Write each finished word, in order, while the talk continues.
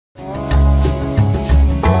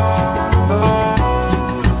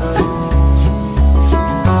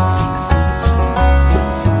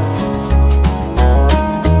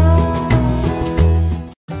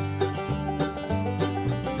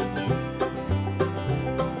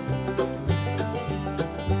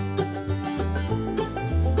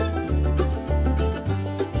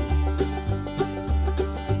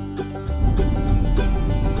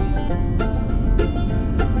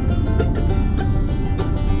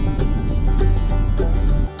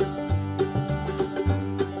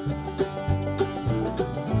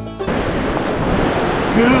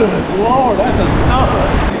Lord, that's a stud.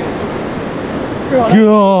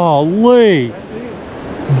 Golly.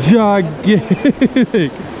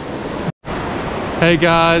 Gigantic. Hey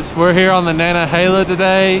guys, we're here on the NANTAHALA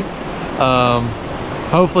today.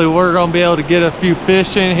 Hopefully we're gonna be able to get a few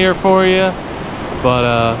fish in here for you, but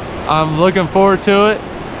I'm looking forward to it,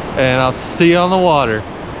 and I'll see you on the water.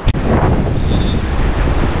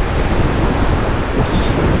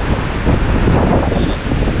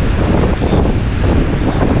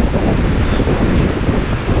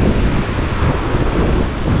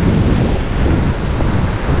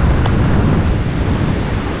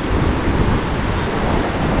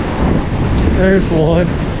 There's one.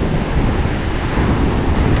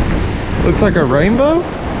 Looks like a rainbow?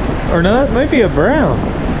 Or not? Maybe a brown.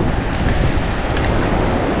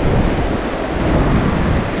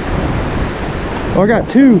 Oh, I got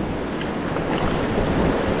two.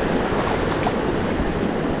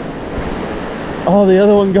 Oh, the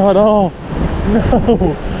other one got off.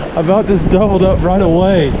 No. I about just doubled up right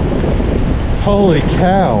away. Holy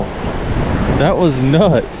cow. That was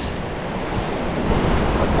nuts.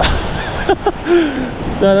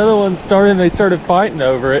 That other one started and they started fighting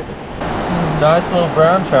over it. Nice little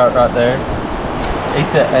brown trout right there.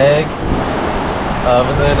 Ate the egg. And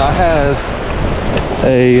then I had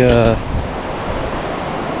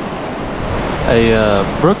a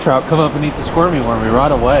brook trout come up and eat the squirmy wormy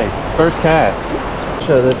right away. First cast.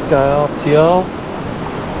 Show this guy off to y'all.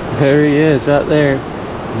 There he is right there.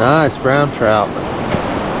 Nice brown trout.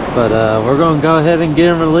 But we're gonna go ahead and get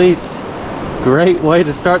him released. Great way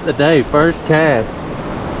to start the day, first cast.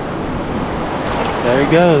 There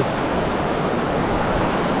he goes.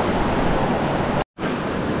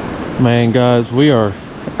 Man, guys, we are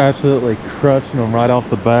absolutely crushing them right off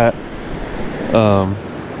the bat.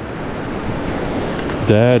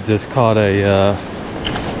 Dad just caught a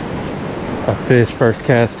fish first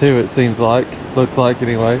cast too, it seems like. Looks like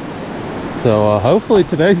anyway. So hopefully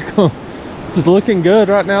today's this is looking good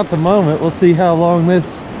right now at the moment. We'll see how long this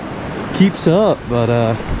keeps up, but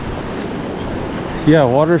yeah,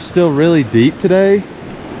 water's still really deep today,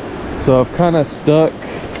 so I've kind of stuck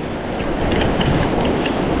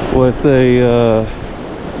with a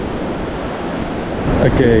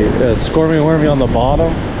squirmy wormy on the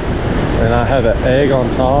bottom, and I have an egg on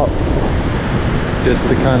top just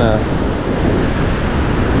to kind of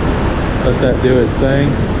let that do its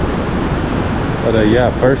thing. But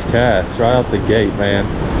yeah, first cast right out the gate, man.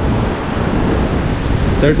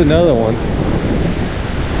 There's another one.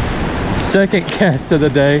 Second cast of the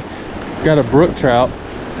day. Got a brook trout.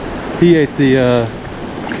 He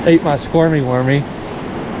ate my squirmy wormy.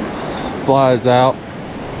 Flies out.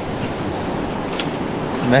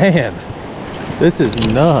 Man, this is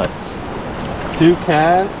nuts. 2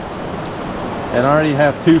 casts, and I already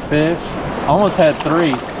have 2 fish. Almost had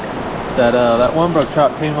 3. That one brook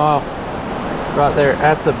trout came off right there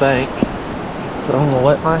at the bank. So I'm gonna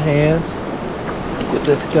wet my hands. Get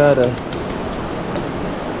this guy to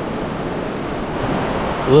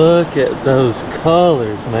look at those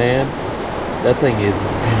colors, man. That thing is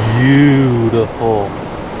beautiful.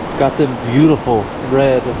 Got them beautiful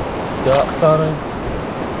red dots on him,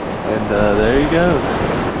 and there he goes.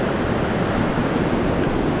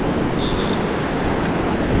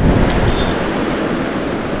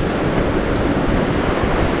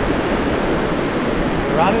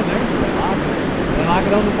 Right in there, they like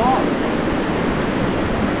it on the bottom.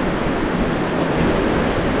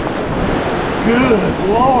 Good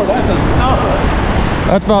Lord, that's a stud.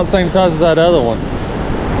 That's about the same size as that other one.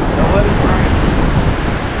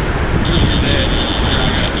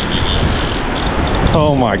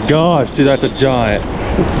 Oh my gosh, dude, that's a giant.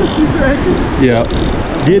 Yeah.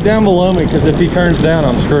 Get down below me, because if he turns down,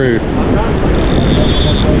 I'm screwed.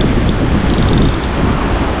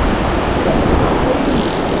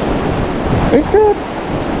 He's good.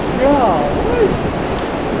 Golly.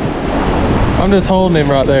 I'm just holding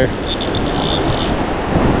him right there.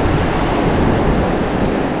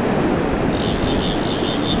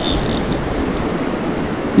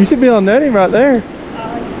 You should be able to net him right there.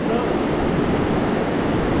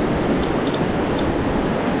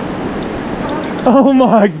 Oh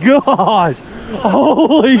my gosh!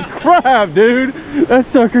 Holy crap, dude! That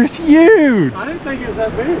sucker's huge! I didn't think it was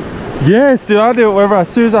that big. Yes, dude, I did it wherever. As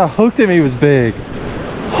soon as I hooked him, he was big.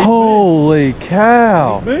 Holy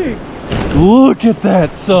cow! He's big. Look at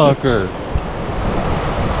that sucker!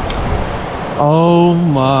 Oh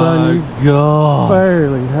my god!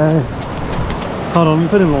 Barely, hey. Hold on, let me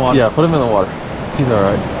put him in the water. Yeah, put him in the water. He's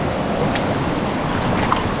alright.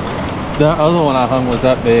 That other one I hung was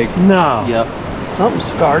that big. No. Yep. Something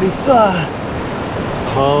scarred his side.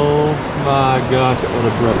 Oh my gosh, what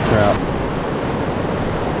a brook trout.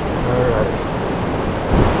 Alright.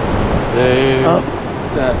 There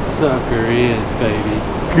that sucker is,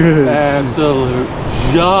 baby. Good. Absolute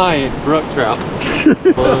giant brook trout.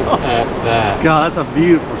 Look at that. God, that's a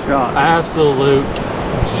beautiful shot. Absolute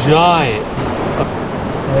giant.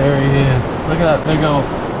 There he is. Look at that big old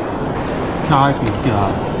type he's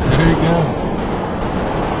got. There you go.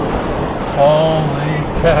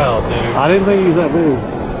 Holy cow, dude. I didn't think he was that big.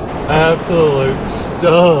 Absolute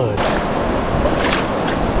stud.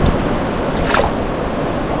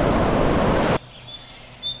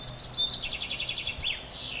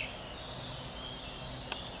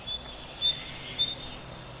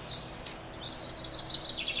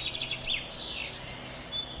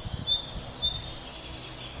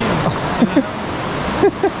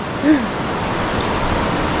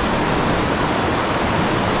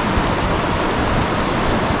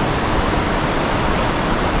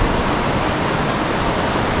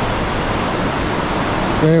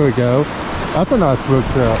 There we go. That's a nice brook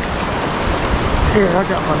trout. Here, I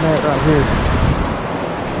got my net right here.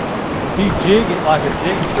 If you jig it like a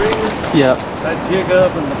jig stringer, Yep. that jig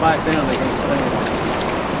up and the back down, they can't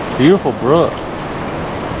stand. Beautiful brook.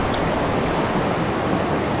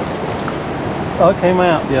 Oh, it came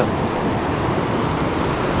out. Yep.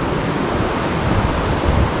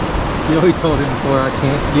 Joey told him before, I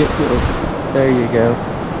can't get to him. There you go.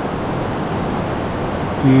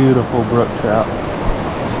 Beautiful brook trout.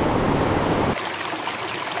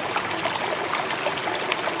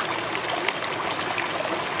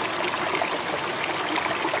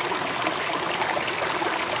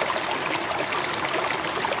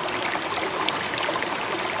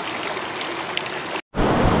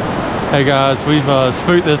 Hey guys, we've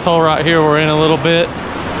spooked this hole right here. We're in a little bit.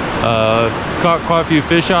 Caught quite a few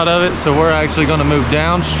fish out of it, so we're actually going to move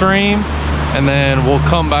downstream and then we'll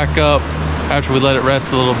come back up after we let it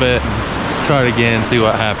rest a little bit, try it again, see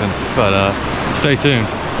what happens. But stay tuned.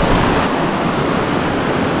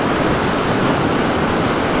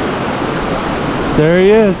 There he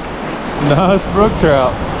is. Nice brook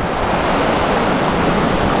trout.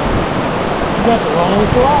 You got the wrong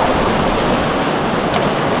fly.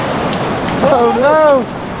 Oh no!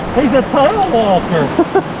 He's a tail walker.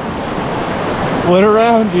 Went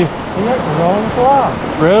around you. He got the wrong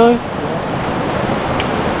fly. Really?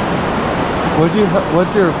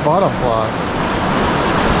 What's your bottom fly?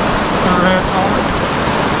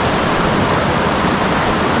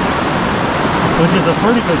 Which is a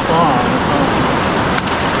pretty good fly.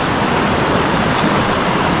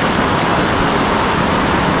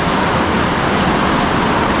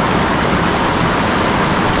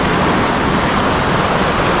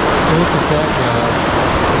 Look at that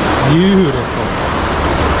guy. Beautiful.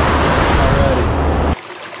 Alrighty.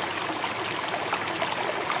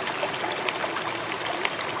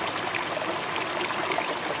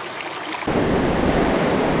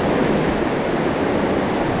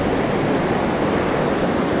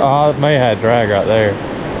 Oh, it may have had drag right there.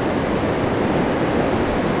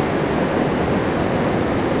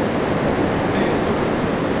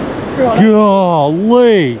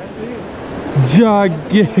 Golly!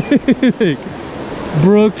 Gigantic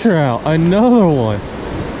brook trout, another one.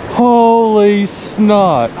 Holy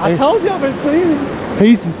snot! I told you I've been seeing him.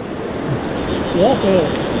 He's Walk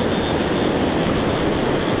up.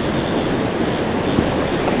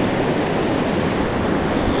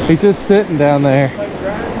 he's just sitting down there.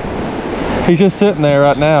 He's just sitting there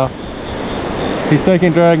right now. He's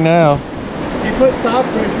taking drag now. You put side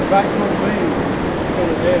pressure back towards me for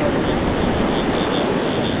the tail.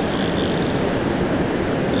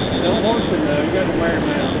 Don't horse him though, you gotta wear him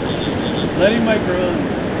out. Let him make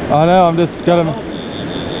runs. I know, I'm just got him.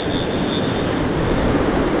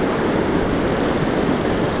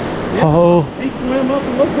 Yeah, Oh, he swam up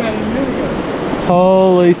and looked at him a minute ago.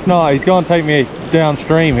 holy snot. He's gonna take me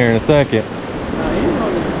downstream here in a second. Now, he's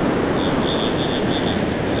running.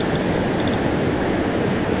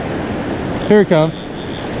 Here he comes.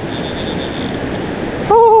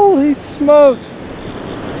 Holy smokes.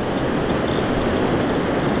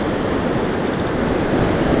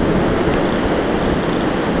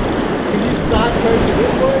 Can you side pressure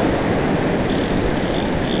this way?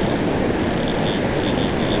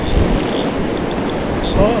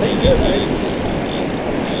 Oh, he's good, baby.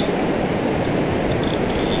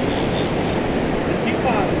 Just keep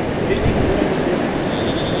fighting. Get used to it.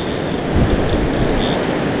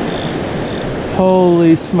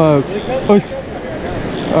 Holy smokes. Here he comes Oh, back up right here. I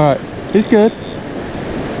got him. alright, he's good.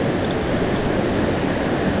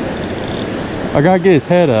 I gotta get his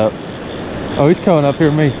head up. Oh, he's coming up here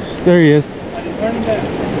to me. There he is. I just turn him down.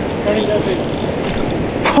 Turn him down, baby.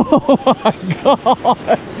 Oh my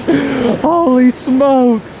gosh! Holy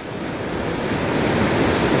smokes!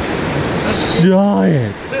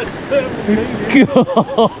 Giant!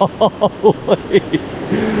 Golly!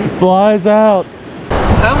 Flies out!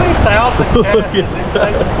 How many thousand casts does it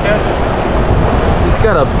take to catch it? He's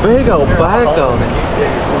got a big old back on it.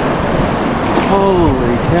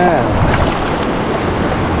 Holy cow!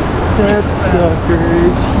 That sucker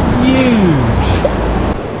is huge!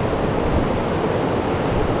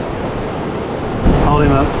 Hold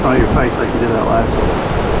him up in front of your face like you did that last one.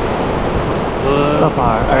 Up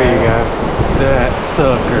higher. There you go. That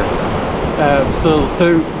sucker.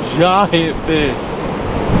 Absolute giant fish.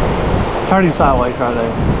 Turn him sideways right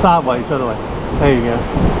there. Sideways, other way. There you go.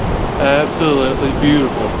 Absolutely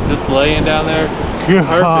beautiful. Just laying down there. Perfect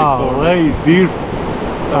for me. He's beautiful.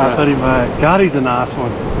 All right, put him back. God, he's a nice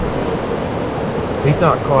one. He's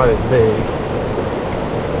not quite as big.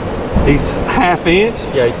 He's ½ inch.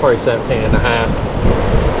 Yeah, he's probably 17 and a half.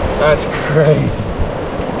 That's crazy.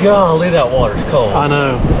 Golly, that water's cold. I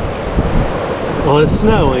know. Well, it's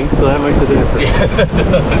snowing, so that makes a difference. Yeah, that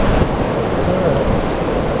does.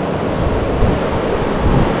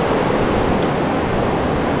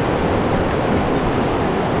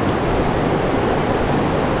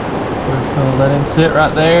 We're gonna let him sit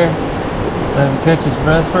right there. Let him catch his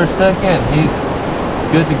breath for a second. He's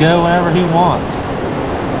good to go whenever he wants.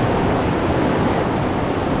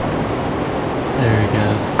 There he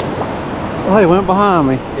goes. Oh, he went behind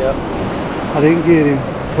me. Yep. I didn't get him.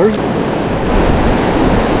 Where's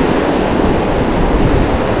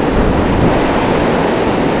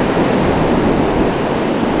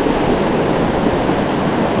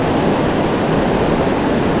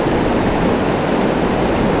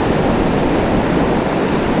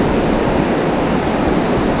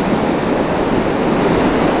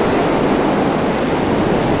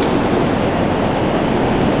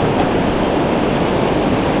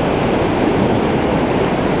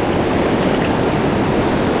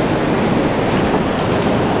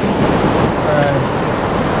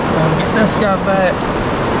this guy back.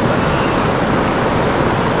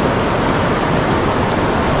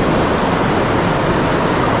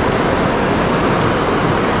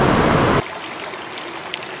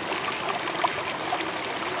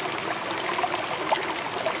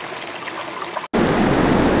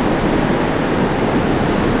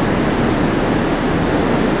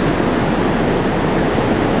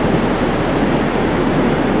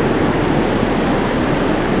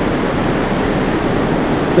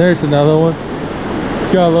 There's another one.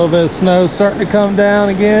 Got a little bit of snow starting to come down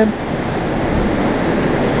again.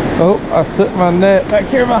 Oh, I set my net back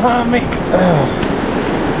here behind me.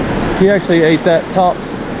 He actually ate that top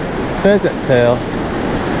pheasant tail.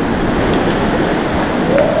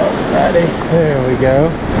 Alrighty, there we go.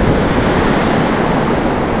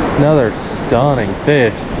 Another stunning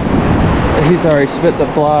fish. He's already spit the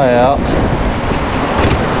fly out.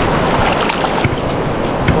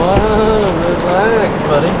 Whoa, relax,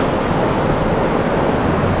 buddy.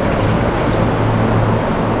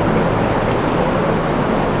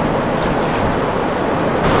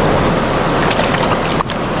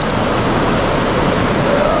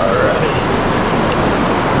 Alrighty.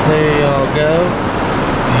 There y'all go.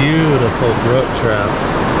 Beautiful brook trout.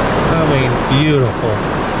 I mean, beautiful.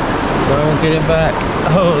 So I won't get him back.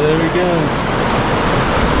 Oh, there he goes.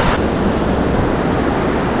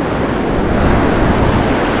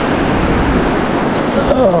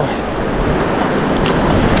 Oh.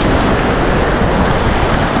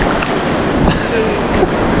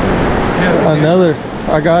 Another,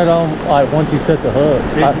 I got it on like once you set the hook.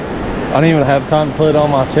 I didn't even have time to put it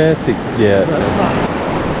on my chest yet.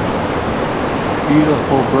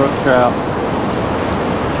 Beautiful brook trout.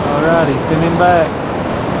 Alrighty, send him back.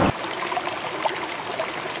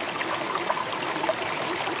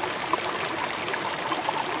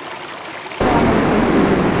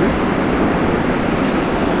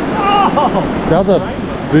 That was a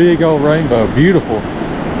big old rainbow. Beautiful.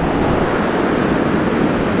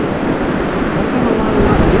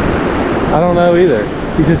 I don't know either.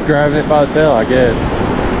 He's just grabbing it by the tail, I guess.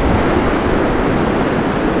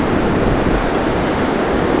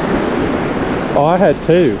 Oh, I had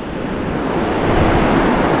two.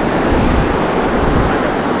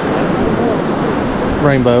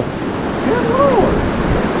 Rainbow. Good Lord.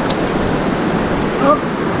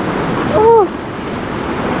 Oh.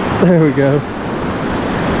 There we go.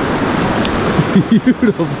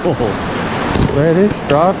 Beautiful. Man, this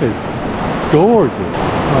drop is gorgeous.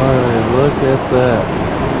 Oh, look at that.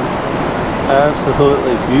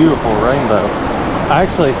 Absolutely beautiful rainbow. I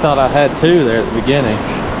actually thought I had two there at the beginning.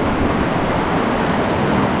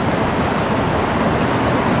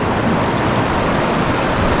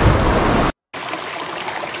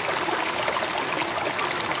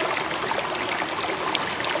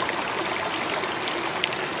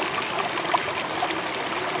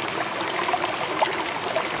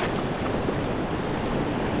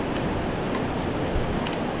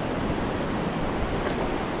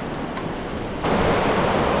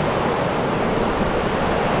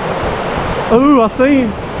 Ooh, I seen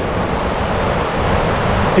him.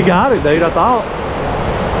 He got it, dude, I thought.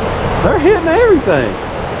 They're hitting everything.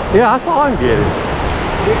 Yeah, I saw him get it.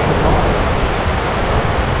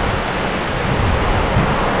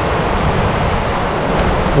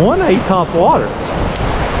 1-8 top water.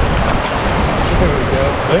 There we go.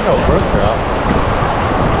 Big old brook trout.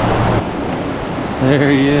 There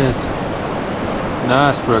he is.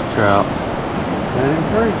 Nice brook trout. Let him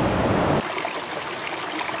free.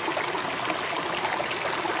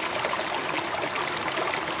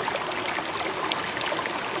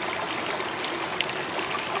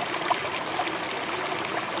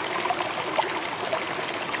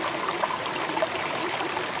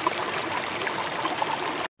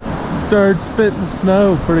 Started spitting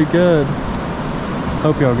snow pretty good.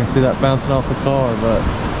 Hope y'all can see that bouncing off the car, but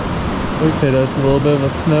we've hit us a little bit of a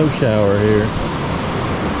snow shower here.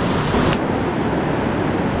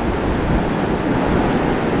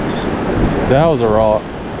 That was a rock,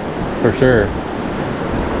 for sure.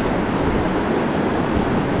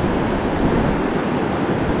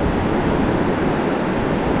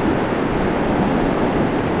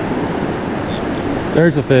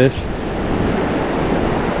 There's a fish.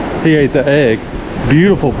 He ate the egg.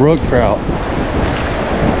 Beautiful brook trout.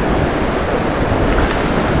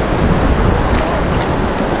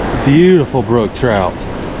 Beautiful brook trout.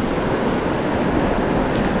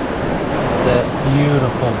 That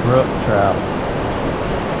beautiful brook trout.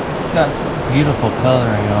 Got some beautiful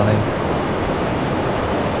coloring on him.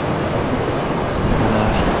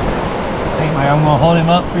 Anyway, I'm gonna hold him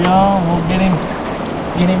up for y'all. We'll get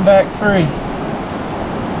him back free.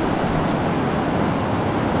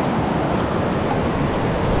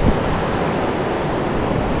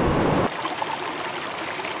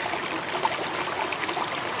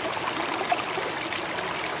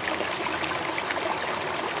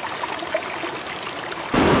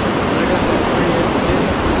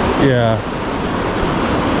 Yeah.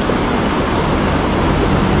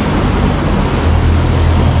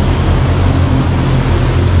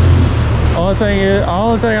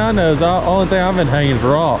 Only thing I know is the only thing I've been hanging is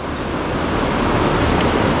rocks.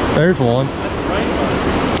 There's one.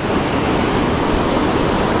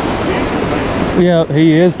 Yeah,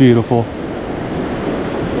 he is beautiful.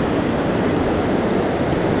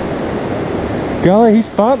 Golly, he's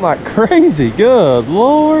fighting like crazy. Good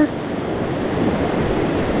Lord.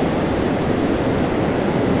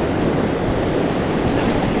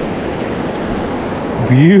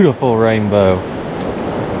 Beautiful rainbow.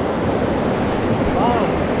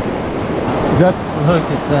 Look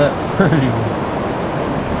at that pretty one.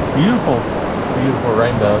 Beautiful, beautiful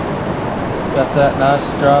rainbow. Got that nice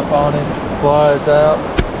stripe on it. Flies out.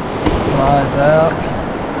 Flies out.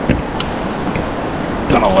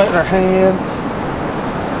 Gonna wet our hands.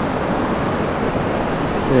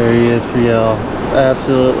 There he is for y'all.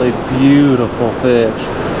 Absolutely beautiful fish.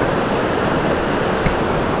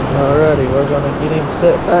 Alrighty, we're gonna get him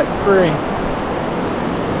set back free.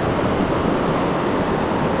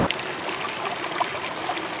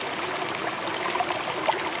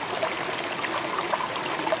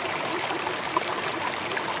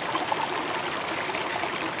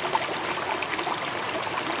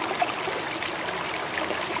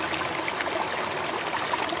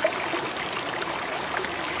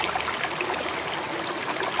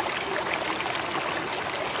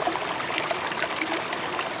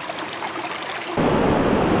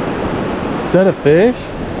 Is that a fish?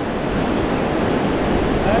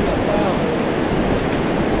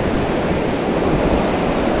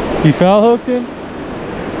 You foul hooked him?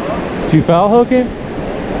 Did you foul hook him?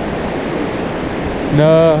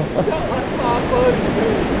 No.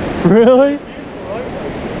 Really?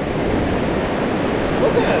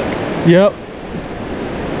 Look at it. Yep.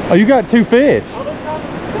 Oh, you got two fish. I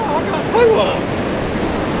got two of them.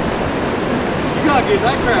 You gotta get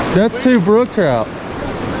that crap. That's two brook trout.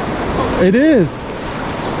 It is.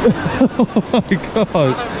 Oh my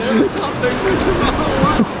gosh.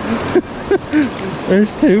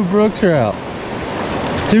 There's two brook trout.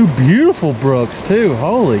 Two beautiful brooks too.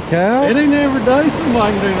 Holy cow. It ain't every day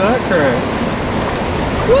somebody can do that crap.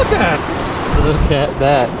 Look at it. Look at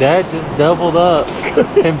that. Dad just doubled up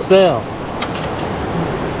himself.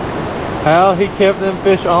 How he kept them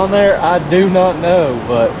fish on there, I do not know,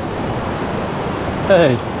 but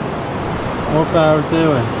hey, more power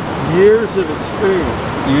to him. Years of experience.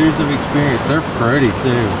 Years of experience. They're pretty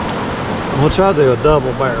too. We'll try to do a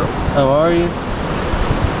double barrel. How are you?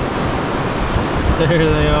 There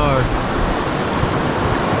they are.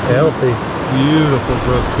 Healthy. Beautiful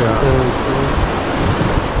brook trout.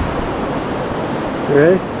 You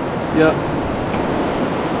ready? Yep.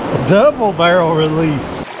 A double barrel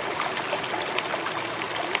release.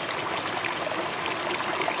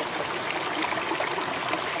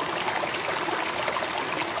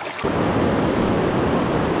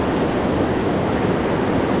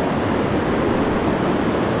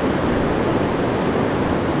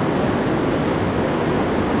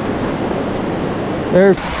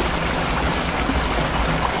 There's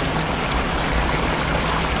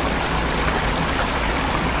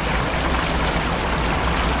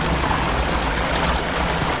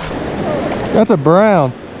that's a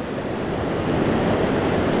brown.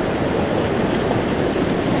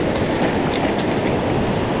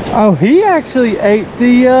 Oh, he actually ate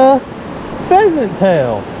the pheasant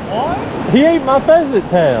tail. What? He ate my pheasant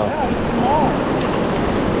tail. Yeah, he's small.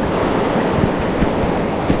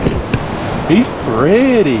 He's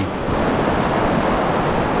pretty.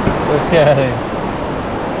 Look at him.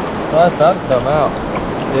 Well, that's about to come out.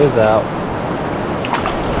 It is out.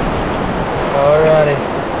 Alrighty.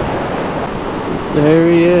 There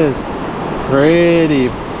he is. Pretty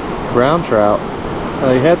brown trout.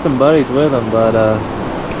 He had some buddies with him, but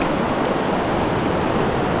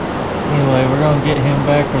anyway, we're gonna get him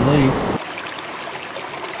back released.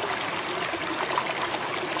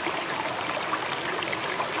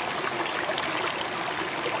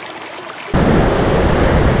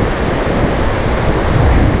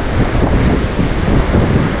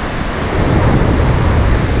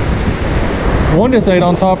 One just ate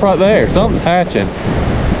on top right there. Something's hatching.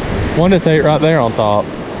 One just ate right there on top.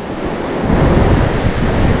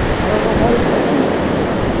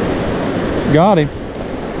 Got him.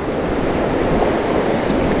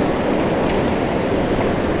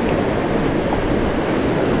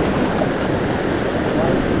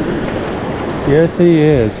 Yes, he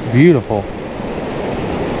is. Beautiful.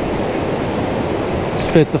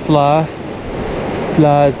 Spit the fly.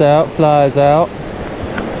 Flies out, flies out.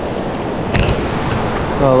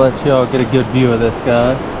 I'll let y'all get a good view of this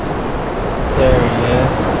guy. There he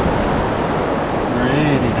is.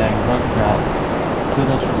 Pretty dang brook trout. So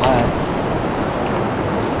just relax.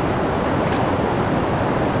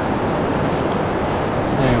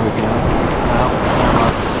 There we go.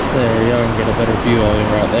 There, y'all can get a better view of him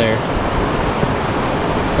right there.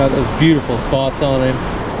 Got those beautiful spots on him.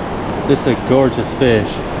 This is a gorgeous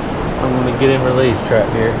fish. I'm gonna get him released right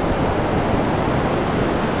here.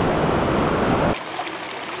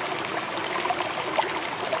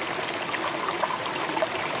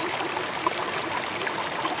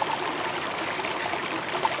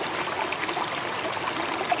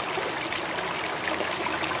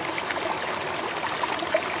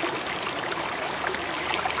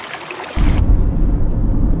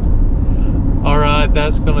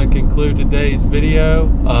 That's going to conclude today's video.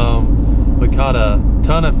 We caught a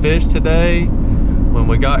ton of fish today. When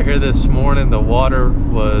we got here this morning, the water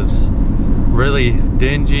was really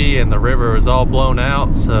dingy and the river was all blown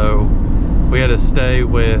out, so we had to stay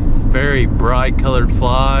with very bright colored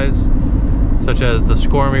flies such as the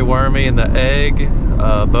squirmy wormy and the egg.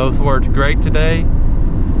 Both worked great today,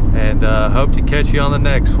 and hope to catch you on the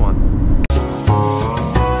next one.